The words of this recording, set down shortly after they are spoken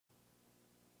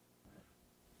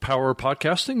Power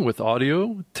Podcasting with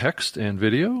audio, text, and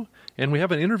video. And we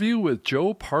have an interview with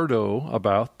Joe Pardo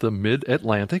about the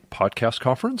Mid-Atlantic Podcast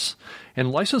Conference.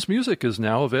 And licensed music is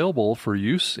now available for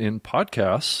use in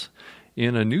podcasts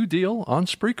in a new deal on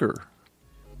Spreaker.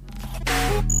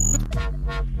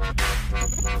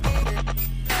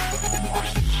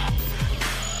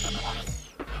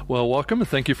 Well, welcome and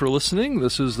thank you for listening.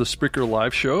 This is the Spreaker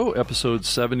Live Show, episode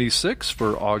 76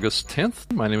 for August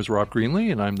 10th. My name is Rob Greenlee,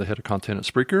 and I'm the head of content at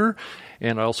Spreaker,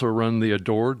 and I also run the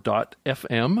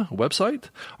adore.fm website.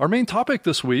 Our main topic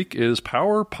this week is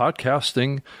power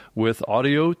podcasting with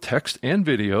audio, text, and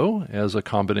video as a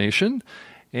combination.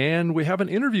 And we have an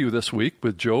interview this week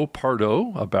with Joe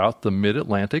Pardo about the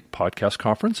Mid-Atlantic Podcast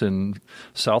Conference in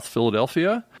South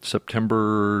Philadelphia,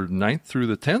 September 9th through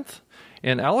the 10th.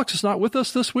 And Alex is not with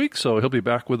us this week, so he'll be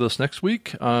back with us next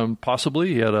week.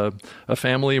 Possibly he had a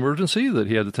family emergency that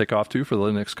he had to take off to for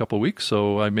the next couple of weeks,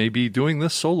 so I may be doing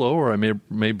this solo, or I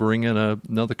may bring in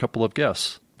another couple of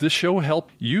guests. This show will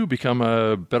help you become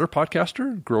a better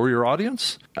podcaster, grow your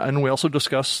audience, and we also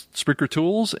discuss Spreaker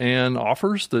tools and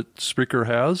offers that Spreaker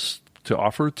has to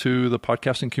offer to the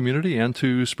podcasting community and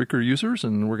to Spreaker users,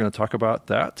 and we're going to talk about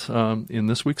that in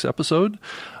this week's episode.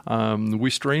 We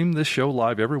stream this show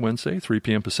live every Wednesday, 3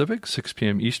 p.m. Pacific, 6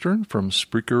 p.m. Eastern from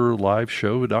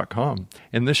SpreakerLiveShow.com.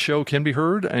 And this show can be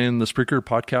heard in the Spreaker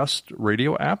podcast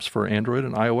radio apps for Android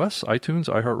and iOS, iTunes,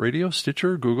 iHeartRadio,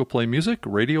 Stitcher, Google Play Music,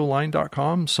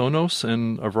 Radioline.com, Sonos,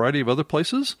 and a variety of other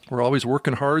places. We're always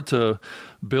working hard to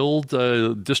build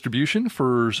distribution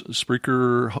for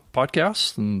Spreaker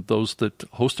podcasts and those that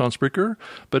host on Spreaker.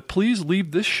 But please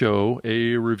leave this show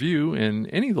a review in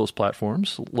any of those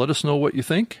platforms. Let us know what you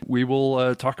think. We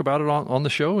will talk about it on the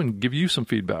show and give you some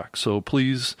feedback. So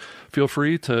please feel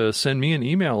free to send me an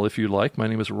email if you'd like. My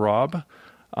name is Rob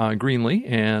Greenlee,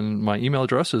 and my email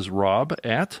address is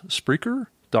rob@Spreaker.com.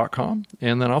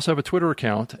 And then I also have a Twitter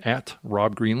account at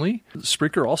Rob Greenlee.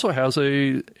 Spreaker also has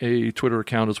a Twitter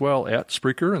account as well at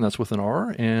Spreaker, and that's with an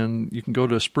R. And you can go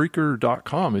to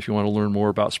Spreaker.com if you want to learn more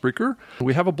about Spreaker.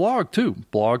 We have a blog too,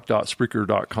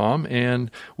 blog.Spreaker.com,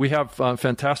 and we have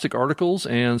fantastic articles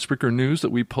and Spreaker news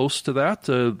that we post to that.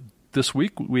 This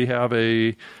week we have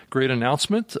a great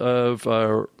announcement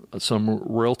of some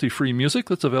royalty-free music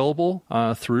that's available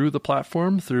through the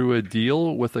platform through a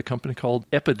deal with a company called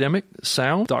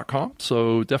epidemicsound.com.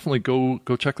 So definitely go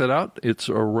check that out. It's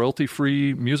a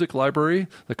royalty-free music library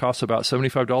that costs about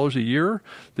 $75 a year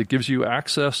that gives you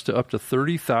access to up to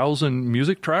 30,000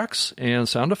 music tracks and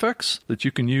sound effects that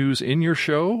you can use in your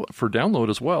show for download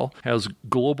as well. Has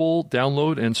global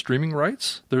download and streaming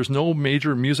rights. There's no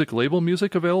major music label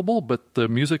music available, but the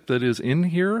music that is in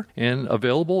here and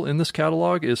available in this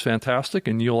catalog is fantastic,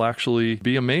 and you'll actually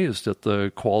be amazed at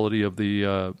the quality of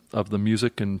the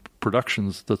music and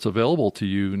productions that's available to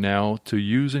you now to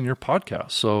use in your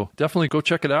podcast. So definitely go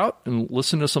check it out and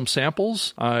listen to some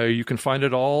samples. You can find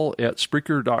it all at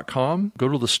Spreaker.com. Go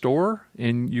to the store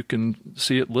and you can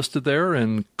see it listed there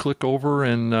and click over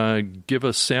and give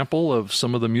a sample of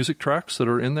some of the music tracks that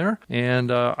are in there.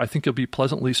 And I think you'll be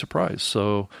pleasantly surprised.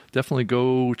 So definitely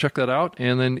go check that out.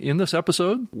 And then in this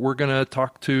episode, we're going to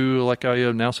talk to, like I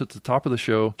announced at the top of the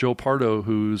show, Joe Pardo,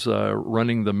 who's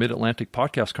running the Mid-Atlantic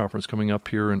Podcast Conference coming up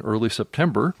here in early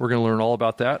September. We're going to learn all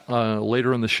about that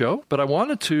later in the show. But I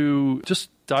wanted to just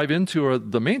dive into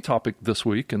the main topic this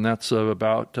week, and that's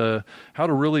about how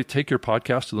to really take your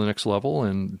podcast to the next level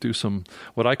and do some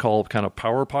what I call kind of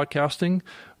power podcasting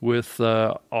with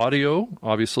audio.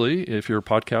 Obviously, if you're a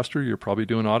podcaster, you're probably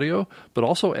doing audio, but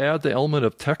also add the element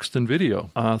of text and video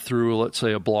through, let's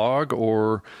say, a blog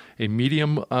or a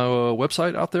Medium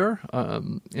website out there.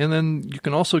 And then you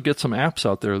can also get some apps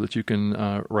out there that you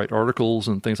can write articles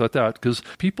and things like that, because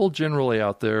people generally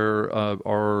out there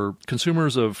are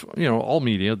consumers of all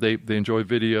media. They enjoy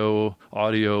video,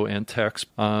 audio, and text.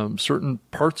 Certain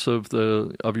parts of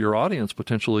your audience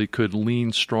potentially could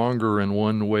lean stronger in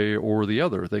one way or the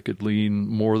other. They could lean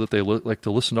more that they like to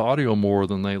listen to audio more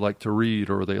than they like to read,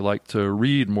 or they like to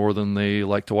read more than they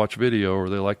like to watch video, or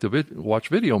they like to watch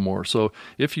video more. So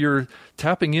if you're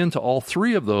tapping into all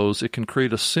three of those, it can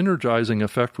create a synergizing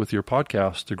effect with your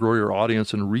podcast to grow your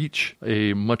audience and reach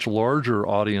a much larger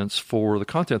audience for the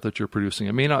content that you're producing.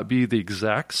 It may not be the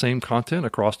exact same content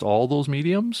across all those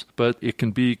mediums, but it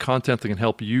can be content that can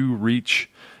help you reach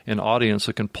an audience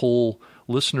that can pull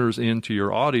listeners into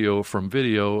your audio from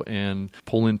video and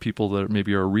pull in people that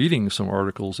maybe are reading some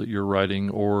articles that you're writing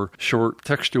or short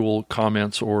textual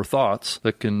comments or thoughts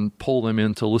that can pull them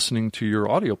into listening to your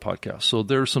audio podcast. So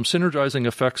there's some synergizing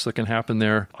effects that can happen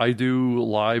there. I do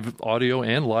live audio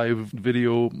and live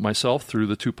video myself through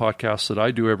the 2 podcasts that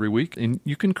I do every week. And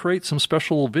you can create some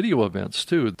special video events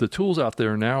too. The tools out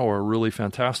there now are really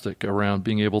fantastic around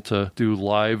being able to do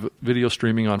live video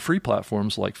streaming on free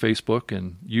platforms like Facebook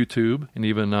and YouTube, and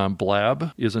even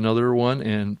Blab is another one,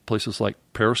 and places like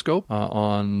Periscope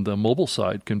on the mobile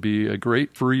side can be a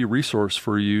great free resource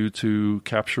for you to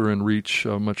capture and reach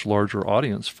a much larger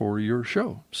audience for your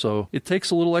show. So it takes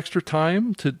a little extra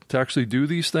time to actually do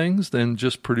these things than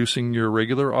just producing your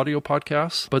regular audio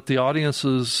podcasts, but the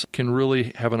audiences can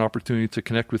really have an opportunity to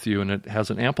connect with you, and it has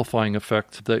an amplifying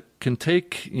effect that can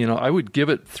take, I would give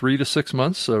it 3 to 6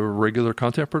 months of regular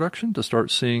content production to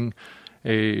start seeing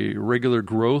a regular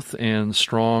growth and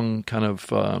strong kind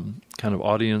of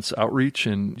audience outreach,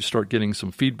 and you start getting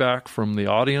some feedback from the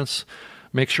audience.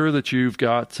 Make sure that you've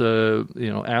got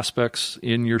aspects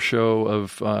in your show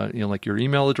of like your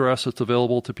email address that's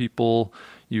available to people.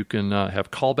 You can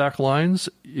have callback lines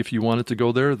if you want it to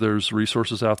go there. There's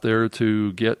resources out there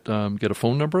to get a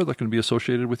phone number that can be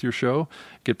associated with your show.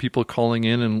 Get people calling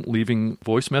in and leaving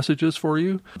voice messages for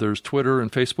you. There's Twitter and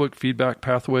Facebook feedback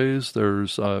pathways.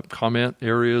 There's comment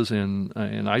areas in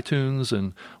iTunes,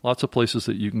 and lots of places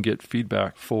that you can get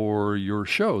feedback for your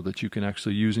show that you can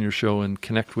actually use in your show and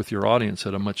connect with your audience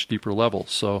at a much deeper level.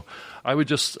 So I would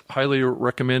just highly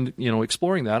recommend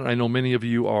exploring that. And I know many of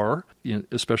you are,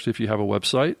 especially if you have a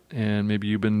website and maybe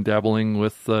you've been dabbling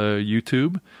with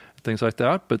YouTube, things like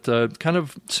that, but kind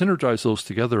of synergize those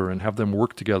together and have them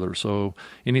work together. So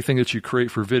anything that you create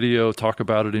for video, talk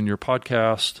about it in your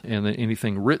podcast, and then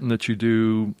anything written that you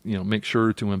do, make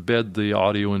sure to embed the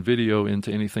audio and video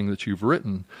into anything that you've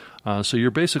written. So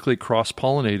you're basically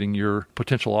cross-pollinating your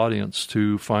potential audience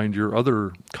to find your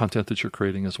other content that you're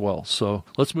creating as well. So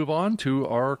let's move on to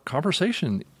our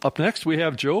conversation. Up next, we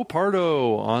have Joe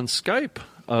Pardo on Skype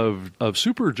of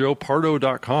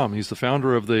superjoepardo.com. He's the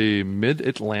founder of the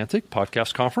Mid-Atlantic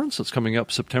Podcast Conference. It's coming up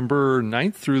September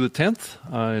 9th through the 10th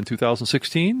in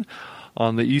 2016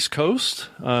 on the East Coast,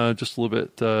 just a little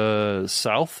bit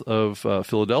south of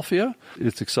Philadelphia.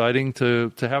 It's exciting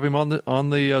to have him on the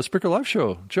Spreaker Live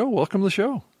show. Joe, welcome to the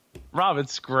show. Rob,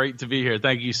 it's great to be here.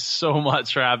 Thank you so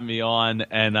much for having me on,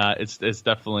 and it's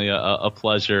definitely a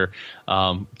pleasure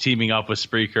teaming up with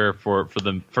Spreaker for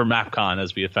MapCon,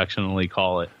 as we affectionately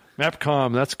call it.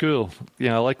 MapCon, that's cool.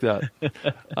 Yeah, I like that.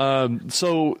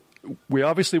 So we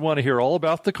obviously want to hear all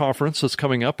about the conference that's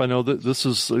coming up. I know that this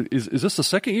is this the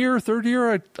second year or third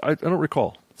year? I don't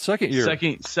recall. Second year.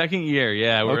 Second year,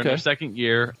 yeah. We're in our second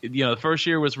year. The first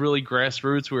year was really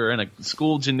grassroots. We were in a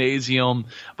school gymnasium,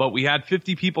 but we had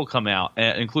 50 people come out,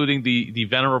 including the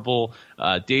venerable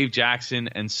Dave Jackson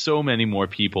and so many more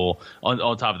people.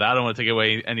 On top of that, I don't want to take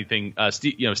away anything.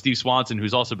 Steve Swanson,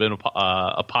 who's also been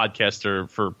a podcaster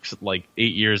for like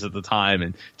 8 years at the time,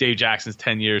 and Dave Jackson's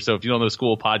 10 years. So if you don't know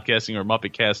School of Podcasting or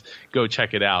MuppetCast, go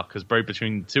check it out, because right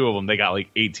between the two of them, they got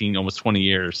like 18, almost 20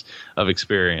 years of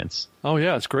experience. Oh,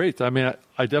 yeah, it's great. I mean,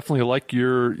 I definitely like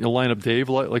your lineup. Dave,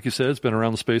 like you said, has been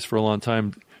around the space for a long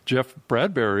time. Jeff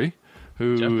Bradbury,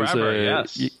 who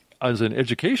is an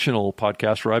educational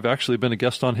podcaster. I've actually been a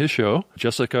guest on his show.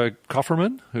 Jessica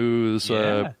Kofferman, who's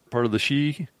part of the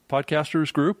She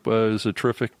Podcasters group, is a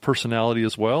terrific personality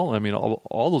as well. I mean,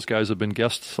 all those guys have been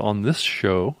guests on this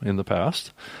show in the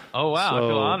past. Oh, wow. So, I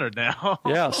feel honored now.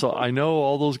 Yeah, so I know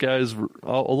all those guys,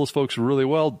 all those folks really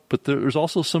well, but there's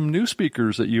also some new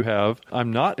speakers that you have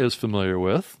I'm not as familiar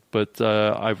with, but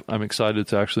I'm excited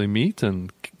to actually meet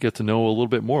and get to know a little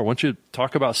bit more. Why don't you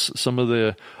talk about some of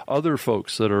the other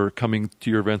folks that are coming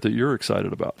to your event that you're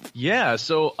excited about? Yeah,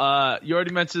 so you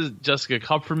already mentioned Jessica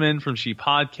Kupferman from She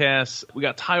Podcasts. We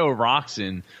got Tayo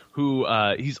Roxon, who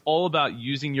he's all about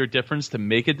using your difference to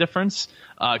make a difference,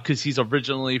 because he's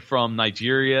originally from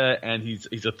Nigeria, and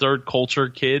he's a third culture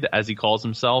kid, as he calls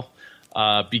himself,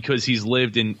 because he's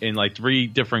lived in like 3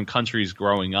 different countries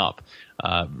growing up.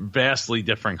 Vastly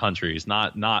different countries,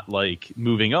 not like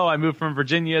moving, I moved from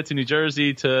Virginia to New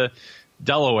Jersey to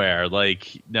Delaware.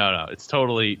 Like, no, it's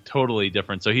totally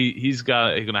different. So he's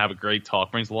going to have a great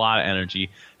talk, brings a lot of energy.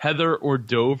 Heather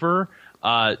Ordover,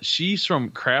 she's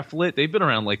from Craftlit. They've been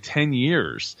around like 10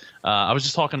 years. I was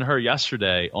just talking to her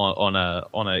yesterday on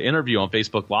an interview on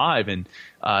Facebook Live, and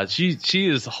She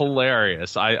is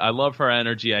hilarious. I love her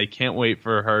energy. I can't wait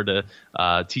for her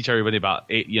to teach everybody about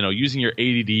using your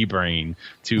ADD brain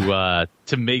to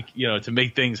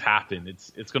make things happen.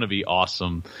 It's going to be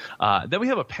awesome. Then we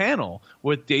have a panel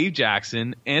with Dave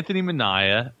Jackson, Anthony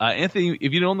Minaya. Anthony,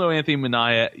 if you don't know Anthony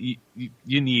Minaya,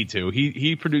 you need to.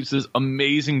 He produces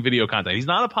amazing video content. He's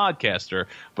not a podcaster,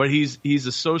 but he's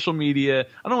a social media.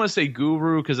 I don't want to say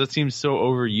guru because that seems so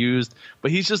overused,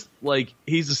 but he's just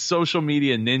he's a social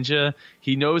media ninja.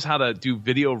 He knows how to do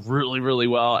video really, really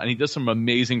well, and he does some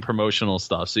amazing promotional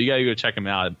stuff. So you got to go check him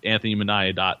out at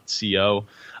anthonyminaya.co.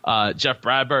 Jeff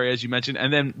Bradbury, as you mentioned,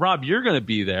 and then Rob, you're going to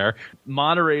be there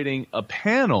moderating a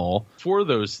panel for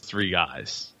those three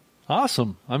guys.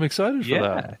 Awesome! I'm excited for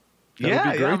that.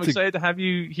 I'm excited to have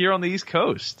you here on the East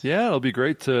Coast. Yeah, it'll be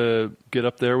great to get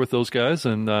up there with those guys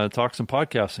and talk some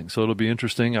podcasting. So it'll be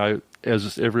interesting.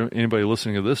 Anybody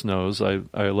listening to this knows, I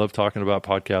love talking about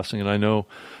podcasting, and I know,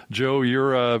 Joe,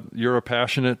 you're a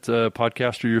passionate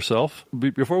podcaster yourself.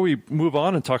 Before we move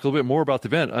on and talk a little bit more about the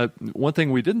event, one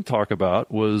thing we didn't talk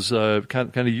about was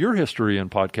kind of your history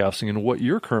in podcasting and what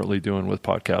you're currently doing with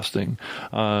podcasting,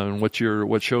 and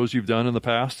what shows you've done in the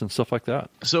past and stuff like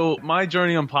that. So my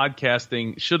journey on podcasting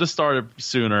should have started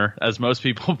sooner, as most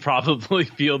people probably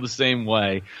feel the same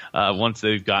way once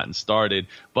they've gotten started.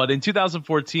 But in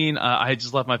 2014, I had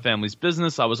just left my family's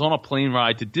business. I was on a plane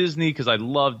ride to Disney because I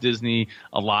love Disney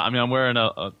a lot. I mean, I'm wearing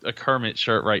a Kermit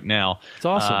shirt right now. It's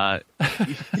awesome.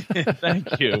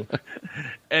 Thank you.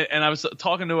 And I was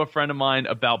talking to a friend of mine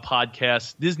about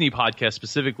podcasts, Disney podcasts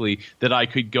specifically, that I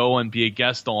could go and be a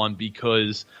guest on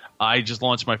because I just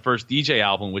launched my first DJ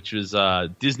album, which was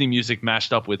Disney music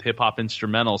mashed up with hip-hop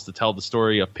instrumentals to tell the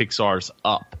story of Pixar's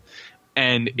Up.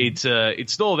 And it's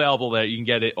still available there. You can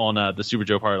get it on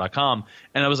thesuperjoeparter.com.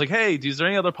 And I was like, hey, is there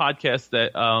any other podcasts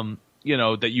that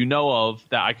that you know of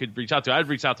that I could reach out to? I'd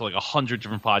reach out to 100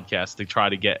 different podcasts to try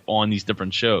to get on these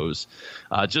different shows,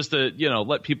 just to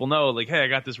let people know, hey, I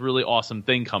got this really awesome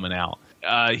thing coming out.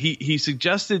 He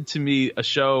suggested to me a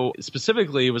show,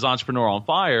 specifically it was Entrepreneur on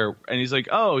Fire, and he's like,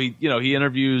 oh, he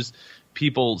interviews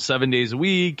people 7 days a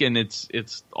week, and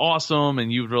it's awesome,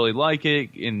 and you would really like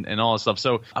it, and all that stuff.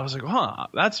 So I was like,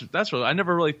 that's really, I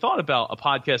never really thought about a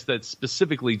podcast that's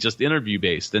specifically just interview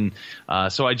based. And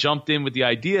so I jumped in with the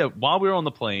idea while we were on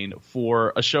the plane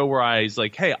for a show where I was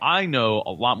like, hey, I know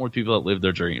a lot more people that live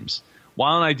their dreams.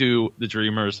 Why don't I do the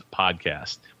Dreamers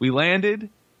podcast? We landed,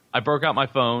 I broke out my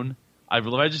phone, I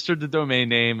registered the domain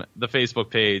name, the Facebook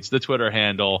page, the Twitter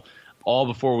handle, all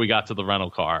before we got to the rental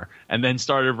car, and then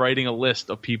started writing a list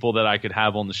of people that I could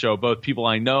have on the show, both people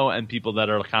I know and people that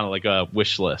are kind of like a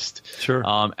wish list. Sure.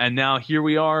 And now here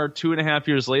we are 2.5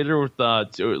 years later with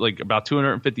about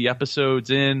 250 episodes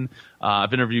in.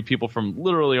 I've interviewed people from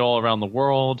literally all around the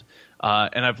world,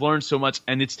 and I've learned so much.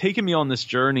 And it's taken me on this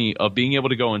journey of being able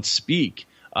to go and speak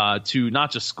to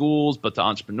not just schools, but to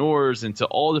entrepreneurs and to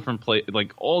all different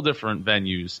all different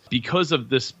venues because of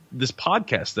this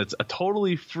podcast. That's a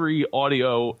totally free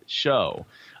audio show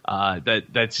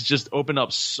that's just opened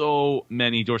up so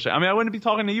many doors. I mean, I wouldn't be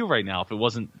talking to you right now if it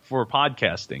wasn't for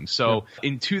podcasting. So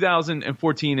in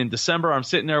 2014, in December, I'm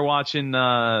sitting there watching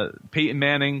Peyton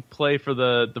Manning play for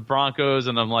the Broncos,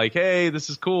 and I'm like, hey, this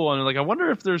is cool. And I'm like, I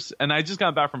wonder if there's – and I just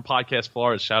got back from Podcast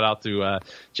Florida. Shout out to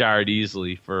Jared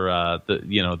Easley for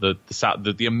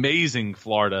the amazing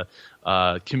Florida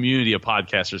community of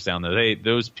podcasters down there.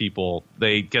 Those people,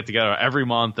 they get together every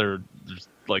month. There's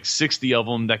 60 of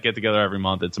them that get together every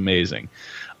month. It's amazing.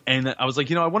 And I was like,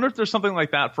 I wonder if there's something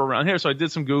like that for around here. So I did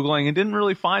some Googling and didn't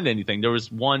really find anything. There was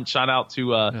one, shout out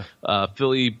to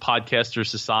Philly Podcaster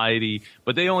Society,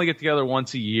 but they only get together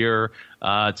once a year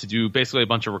to do basically a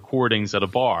bunch of recordings at a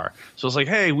bar. So I was like,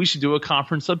 hey, we should do a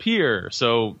conference up here.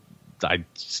 So I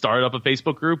started up a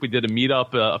Facebook group. We did a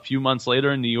meetup a few months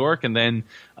later in New York, and then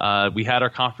we had our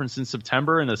conference in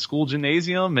September in a school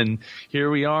gymnasium. And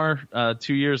here we are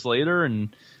 2 years later,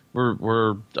 and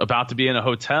we're about to be in a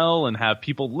hotel and have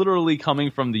people literally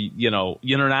coming from the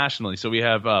internationally. So we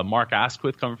have Mark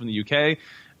Asquith coming from the UK.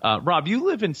 Rob, you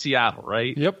live in Seattle,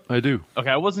 right? Yep, I do. Okay,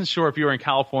 I wasn't sure if you were in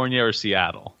California or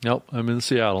Seattle. Nope, I'm in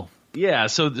Seattle. Yeah,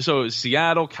 so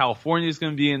Seattle, California is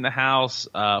going to be in the house,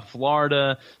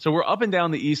 Florida. So we're up and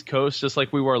down the East Coast just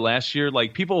like we were last year.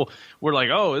 Like people were like,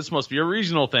 oh, this must be a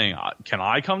regional thing. Can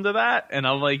I come to that? And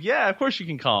I'm like, yeah, of course you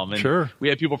can come. And sure. We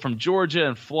had people from Georgia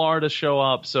and Florida show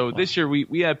up. So this year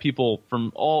we had people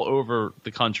from all over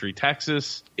the country,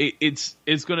 Texas. It's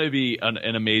going to be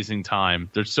an amazing time.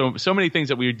 There's so many things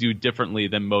that we would do differently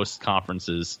than most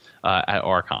conferences at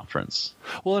our conference.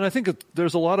 Well, and I think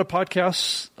there's a lot of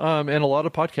podcasts and a lot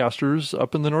of podcasters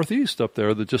up in the Northeast up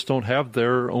there that just don't have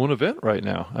their own event right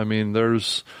now. I mean,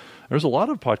 there's a lot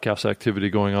of podcast activity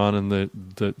going on in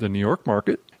the New York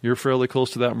market. You're fairly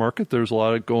close to that market. There's a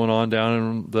lot of going on down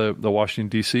in the Washington,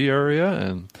 D.C.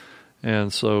 area,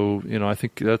 and so, I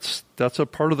think that's a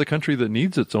part of the country that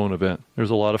needs its own event.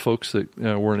 There's a lot of folks that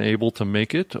weren't able to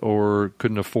make it or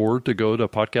couldn't afford to go to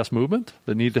Podcast Movement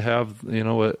that need to have,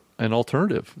 an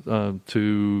alternative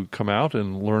to come out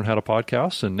and learn how to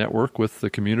podcast and network with the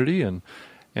community. And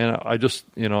I just,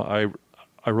 I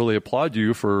really applaud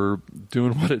you for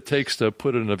doing what it takes to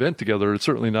put an event together. It's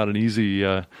certainly not an easy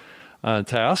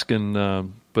task,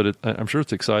 but I'm sure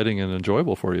it's exciting and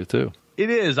enjoyable for you too. It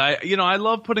is. I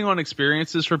love putting on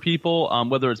experiences for people,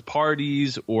 whether it's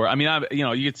parties or, you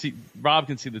can see, Rob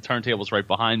can see the turntables right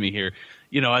behind me here.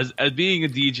 As being a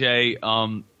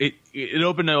DJ, it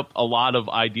opened up a lot of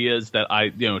ideas that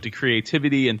to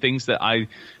creativity and things that I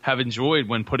have enjoyed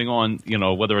when putting on,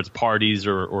 whether it's parties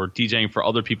or DJing for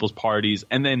other people's parties.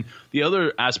 And then the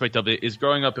other aspect of it is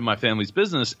growing up in my family's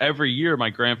business. Every year, my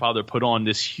grandfather put on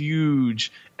this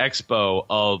huge expo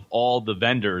of all the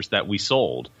vendors that we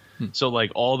sold. So like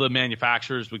all the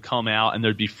manufacturers would come out and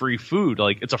there'd be free food.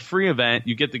 Like it's a free event.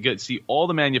 You get to see all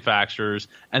the manufacturers.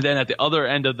 And then at the other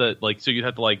end of so you'd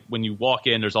have to when you walk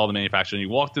in, there's all the manufacturers. And you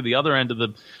walk to the other end of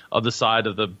the side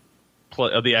of the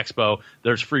expo,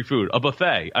 there's free food, a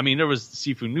buffet. I mean, there was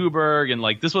seafood Newburgh and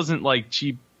this wasn't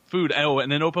cheap food. Oh,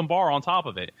 and an open bar on top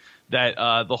of it that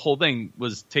the whole thing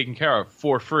was taken care of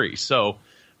for free. So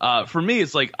for me,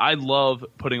 it's I love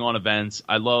putting on events.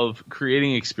 I love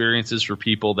creating experiences for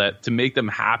people to make them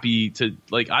happy.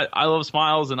 I love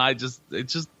smiles, and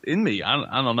it's just in me.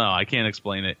 I don't know. I can't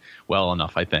explain it well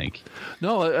enough, I think.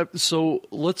 No, so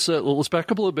let's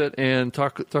back up a little bit and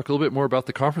talk a little bit more about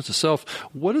the conference itself.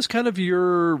 What is kind of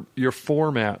your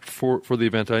format for the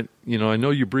event? I know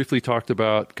you briefly talked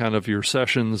about kind of your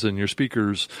sessions and your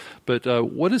speakers, but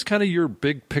what is kind of your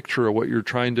big picture of what you're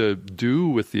trying to do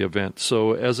with the event?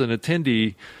 So as an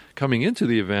attendee coming into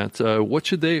the event, what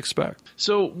should they expect?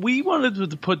 So we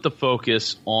wanted to put the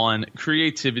focus on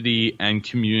creativity and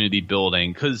community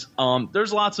building because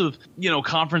there's lots of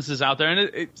conferences out there,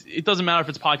 and it doesn't matter if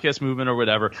it's Podcast Movement or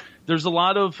whatever. There's a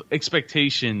lot of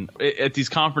expectation at these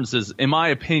conferences, in my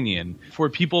opinion, for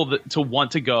people to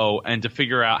want to go and to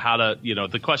figure out how to.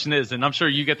 The question is, and I'm sure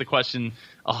you get the question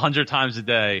 100 times a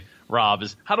day, Rob,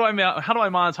 is how do I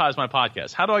monetize my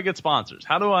podcast? How do I get sponsors?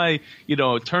 How do I,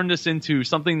 turn this into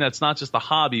something that's not just a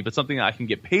hobby, but something that I can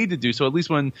get paid to do? So at least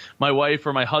when my wife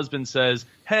or my husband says,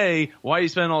 "Hey, why are you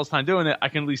spending all this time doing it?" I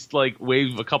can at least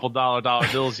wave a couple dollar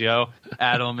bills,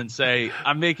 at them and say,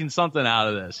 "I'm making something out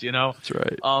of this." That's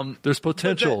right. There's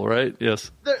potential, right?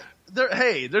 Yes.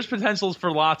 There's potentials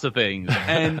for lots of things.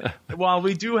 And while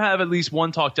we do have at least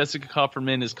one talk, Jessica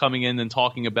Kupferman is coming in and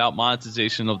talking about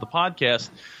monetization of the podcast.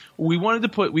 We really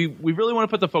want to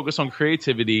put the focus on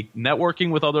creativity,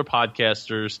 networking with other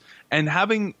podcasters, and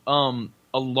having a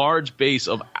large base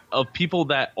of people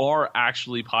that are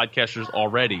actually podcasters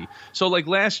already. So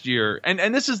last year,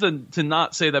 and this is to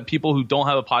not say that people who don't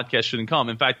have a podcast shouldn't come.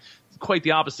 In fact, quite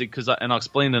the opposite, and I'll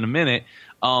explain in a minute.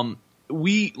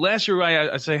 Last year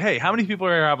I say, "Hey, how many people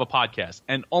here have a podcast?"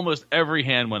 And almost every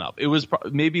hand went up. It was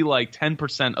maybe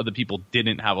 10% of the people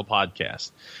didn't have a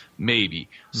podcast, maybe.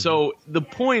 Mm-hmm. So the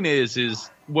point is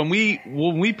when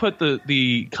we put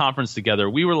the conference together,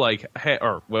 we were hey,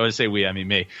 or when I say we, I mean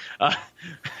me.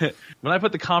 When I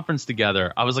put the conference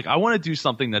together, I was I want to do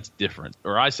something that's different.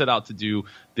 Or I set out to do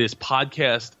this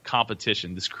podcast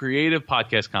competition, this creative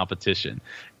podcast competition.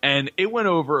 And it went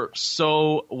over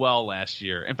so well last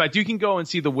year. In fact, you can go and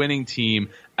see the winning team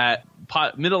at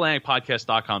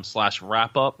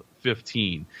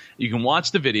midatlanticpodcast.com/wrapup15. You can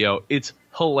watch the video. It's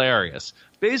hilarious.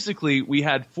 Basically, we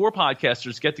had 4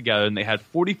 podcasters get together, and they had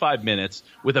 45 minutes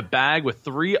with a bag with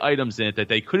 3 items in it that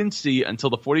they couldn't see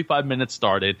until the 45 minutes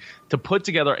started to put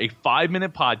together a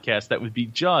 5-minute podcast that would be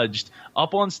judged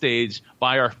up on stage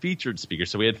by our featured speaker.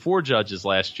 So we had 4 judges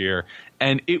last year,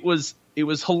 and it was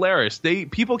hilarious.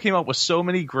 People came up with so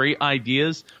many great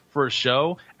ideas for a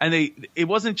show, and it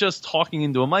wasn't just talking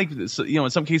into a mic. So, in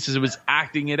some cases, it was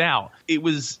acting it out. It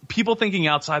was people thinking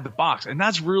outside the box, and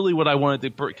that's really what I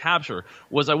wanted to capture.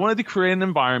 Was I wanted to create an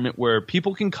environment where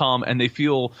people can come and they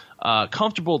feel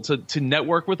comfortable to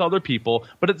network with other people,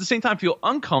 but at the same time feel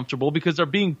uncomfortable because they're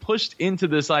being pushed into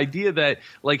this idea that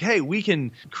hey, we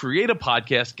can create a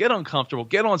podcast, get uncomfortable,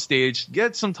 get on stage,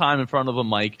 get some time in front of a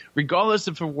mic, regardless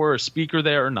if we're a speaker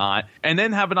there or not, and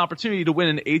then have an opportunity to win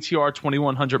an ATR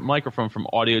 2100 microphone from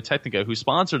Audio-Technica, who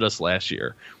sponsored us last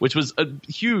year, which was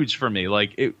huge for me.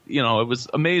 Like, it was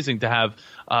amazing to have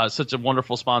such a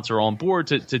wonderful sponsor on board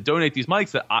to donate these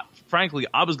mics that, frankly,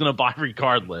 I was going to buy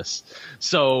regardless.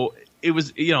 So it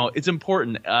was, it's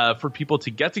important for people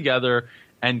to get together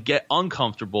and get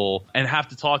uncomfortable and have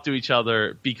to talk to each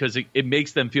other because it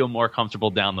makes them feel more comfortable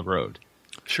down the road.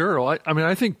 Sure. Well,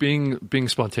 I think being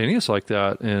spontaneous like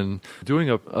that and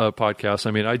doing a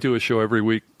podcast, I do a show every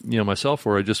week, myself,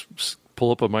 where I just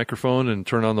pull up a microphone and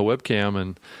turn on the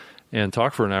webcam and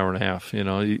talk for an hour and a half.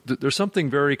 There's something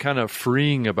very kind of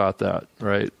freeing about that,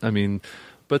 right?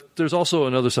 But there's also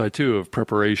another side, too, of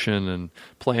preparation and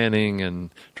planning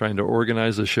and trying to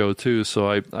organize the show, too. So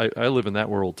I live in that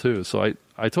world, too. So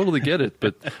I totally get it.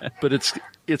 But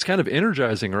it's kind of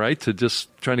energizing, right, to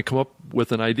just trying to come up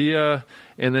with an idea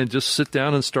and then just sit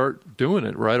down and start doing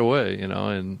it right away,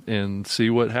 and see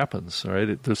what happens,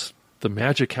 right? The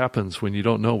magic happens when you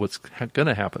don't know what's going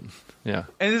to happen. Yeah.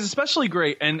 And it's especially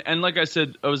great. And like I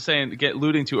said, I was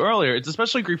alluding to earlier, it's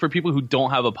especially great for people who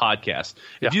don't have a podcast.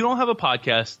 Yeah. If you don't have a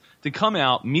podcast, to come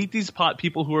out, meet these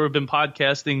people who have been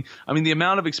podcasting. The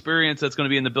amount of experience that's going to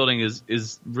be in the building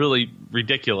is really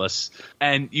ridiculous.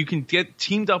 And you can get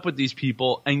teamed up with these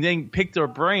people and then pick their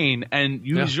brain and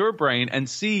use your brain and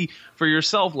see for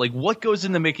yourself, like, what goes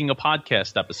into making a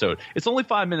podcast episode. It's only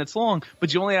 5 minutes long,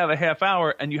 but you only have a half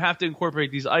hour, and you have to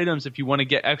incorporate these items if you want to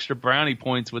get extra brownie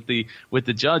points with the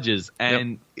judges.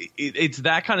 And it's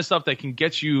that kind of stuff that can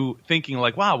get you thinking,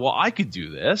 like, wow, well, I could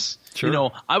do this.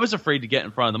 Sure. I was afraid to get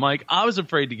in front of the mic. I was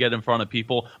afraid to get in front of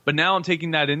people, but now I'm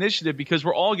taking that initiative because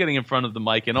we're all getting in front of the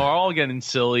mic and we're all getting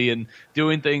silly and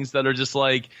doing things that are just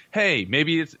like, hey,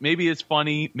 maybe it's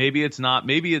funny, maybe it's not,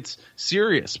 maybe it's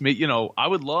serious. I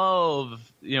would love,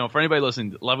 for anybody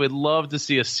listening, I would love to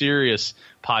see a serious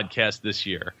podcast this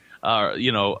year,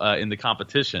 in the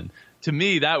competition. To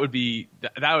me, that would be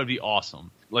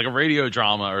awesome. Like a radio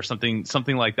drama or something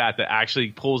like that actually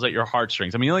pulls at your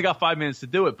heartstrings. You only got 5 minutes to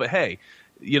do it, but hey,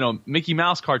 Mickey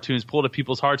Mouse cartoons pulled at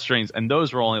people's heartstrings, and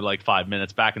those were only like 5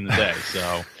 minutes back in the day.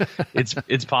 So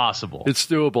it's possible. It's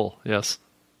doable. Yes,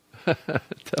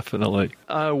 definitely.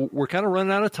 We're kind of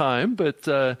running out of time, but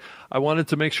I wanted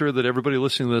to make sure that everybody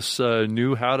listening to this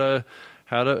knew how to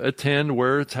attend,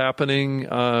 where it's happening,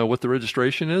 what the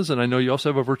registration is. And I know you also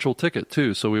have a virtual ticket,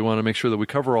 too. So we want to make sure that we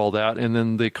cover all that. And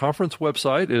then the conference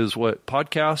website is what,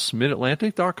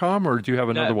 podcastmidatlantic.com, or do you have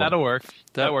another one? That'll work.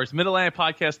 That works.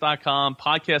 MidAtlanticPodcast.com,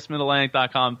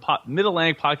 podcastmidatlantic.com,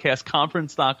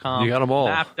 MidAtlanticPodcastConference.com. You got them all.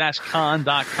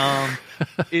 map-con.com.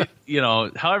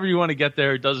 However you want to get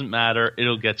there, it doesn't matter.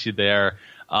 It'll get you there.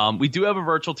 We do have a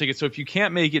virtual ticket, so if you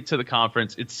can't make it to the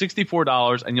conference, it's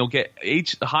 $64, and you'll get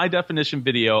high-definition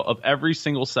video of every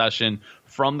single session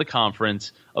from the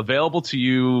conference available to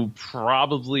you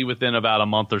probably within about a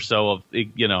month or so of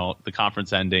the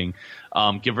conference ending,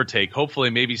 give or take. Hopefully,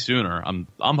 maybe sooner. I'm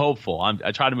hopeful.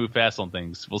 I try to move fast on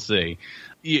things. We'll see.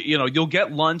 You'll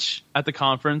get lunch at the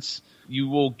conference. You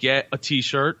will get a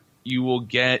T-shirt. You will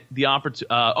get the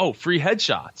opportunity. Free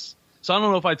headshots. So I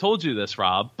don't know if I told you this,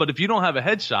 Rob, but if you don't have a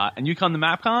headshot and you come to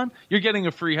MapCon, you're getting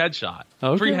a free headshot.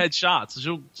 Okay. Free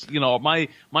headshots.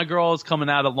 My girl is coming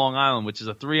out of Long Island, which is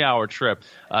a 3-hour trip.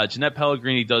 Jeanette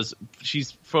Pellegrini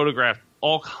she's photographed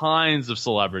all kinds of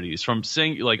celebrities from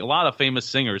a lot of famous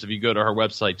singers. If you go to her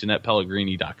website,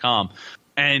 JeanettePellegrini.com.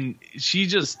 And she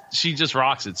just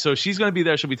rocks it. So she's going to be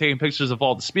there. She'll be taking pictures of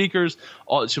all the speakers.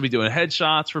 She'll be doing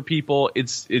headshots for people.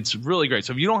 It's really great.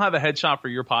 So if you don't have a headshot for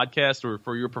your podcast or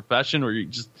for your profession or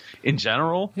just in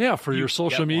general, for your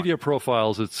social media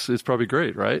profiles, it's probably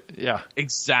great, right? Yeah,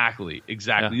 exactly.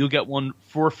 Yeah. You'll get one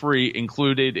for free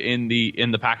included in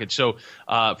the package. So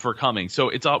for coming, so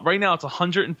it's right now it's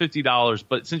 $150.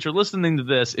 But since you're listening to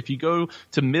this, if you go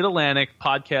to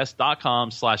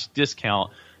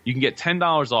MidAtlanticPodcast.com/discount. You can get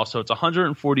 $10 off, so it's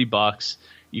 $140.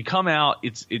 You come out,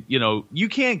 you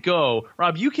can't go,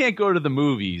 Rob, you can't go to the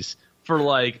movies for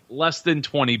like less than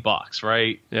 $20,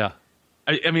 right? Yeah.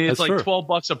 It's like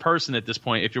 $12 a person at this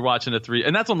point if you're watching a 3,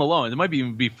 and that's on the low end. It might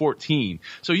even be 14.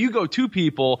 So you go 2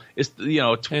 people, it's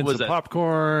and some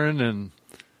popcorn and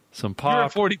some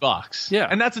pop. You're at $40. Yeah.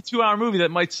 And that's a 2-hour movie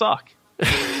that might suck.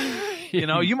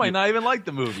 You might not even like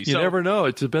the movie. You never know.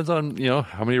 It depends on,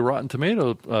 how many Rotten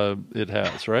Tomato it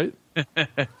has, right?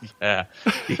 Yeah.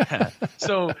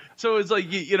 So it's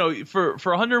like, for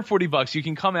 $140, you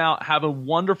can come out, have a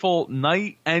wonderful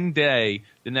night and day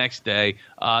the next day.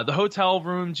 The hotel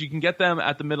rooms, you can get them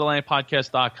at the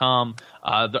MidAtlanticPodcast.com.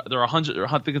 They're I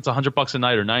think it's $100 a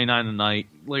night or $99 a night.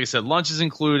 Like I said, lunch is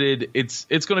included. It's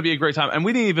going to be a great time. And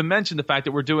we didn't even mention the fact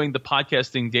that we're doing the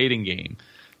podcasting dating game.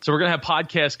 So we're going to have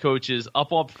podcast coaches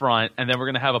up front, and then we're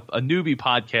going to have a newbie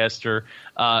podcaster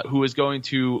who is going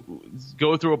to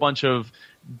go through a bunch of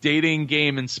dating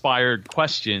game inspired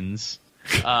questions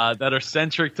that are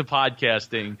centric to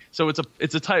podcasting. So it's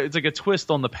like a twist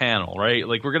on the panel, right?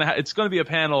 Like it's going to be a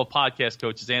panel of podcast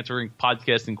coaches answering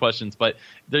podcasting questions, but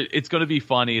it's going to be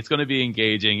funny, it's going to be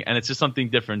engaging, and it's just something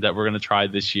different that we're going to try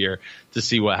this year to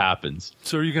see what happens.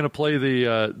 So are you going to play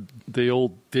the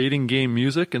old dating game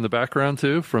music in the background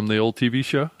too from the old TV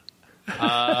show?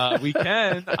 We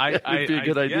can. It'd be a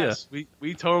good idea. Yes,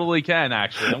 we totally can.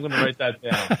 Actually, I'm going to write that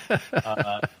down.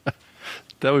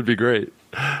 That would be great.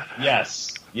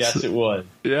 Yes, it would.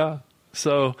 Yeah.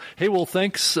 So, hey, well,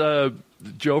 thanks,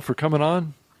 Joe, for coming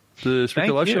on the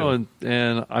Speaker Live Show,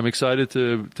 and I'm excited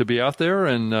to be out there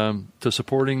and to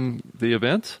supporting the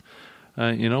event,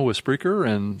 with Spreaker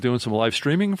and doing some live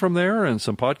streaming from there and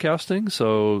some podcasting.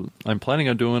 So I'm planning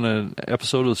on doing an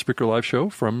episode of the Speaker Live Show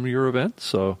from your event.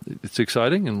 So it's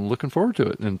exciting and looking forward to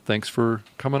it. And thanks for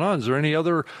coming on. Is there any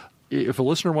other? If a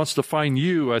listener wants to find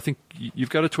you, I think you've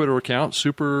got a Twitter account,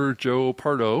 Super Joe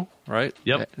Pardo, right?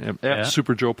 Yep. At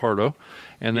Super Joe Pardo.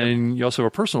 And then you also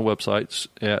have a personal website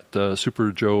at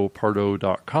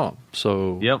superjoepardo.com.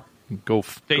 So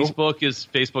Facebook is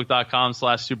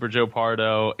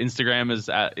facebook.com/superjoepardo. Instagram is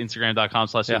at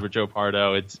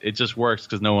instagram.com/superjoepardo. It just works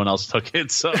because no one else took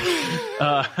it. So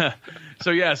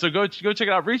so go check it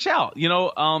out. Reach out.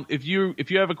 If you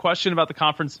have a question about the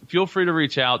conference, feel free to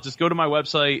reach out. Just go to my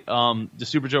website,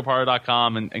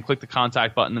 superjoepardo.com, and click the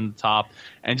contact button in the top,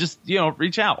 and just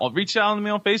reach out. Reach out to me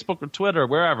on Facebook or Twitter,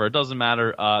 wherever. It doesn't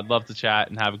matter. I'd love to chat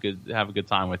and have a good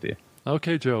time with you.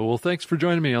 Okay, Joe. Well, thanks for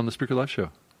joining me on the Speaker Live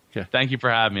Show. Okay. Thank you for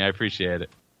having me. I appreciate it.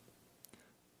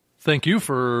 Thank you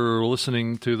for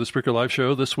listening to the Spreaker Live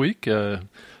Show this week. I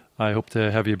hope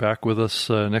to have you back with us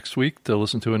next week to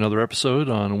listen to another episode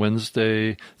on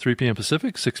Wednesday, 3 p.m.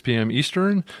 Pacific, 6 p.m.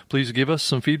 Eastern. Please give us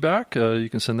some feedback. You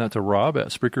can send that to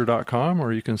rob@Spreaker.com,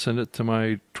 or you can send it to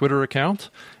my Twitter account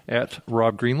at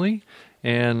Rob Greenlee.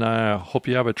 And I hope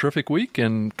you have a terrific week,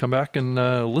 and come back and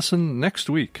listen next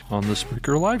week on the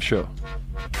Spreaker Live Show.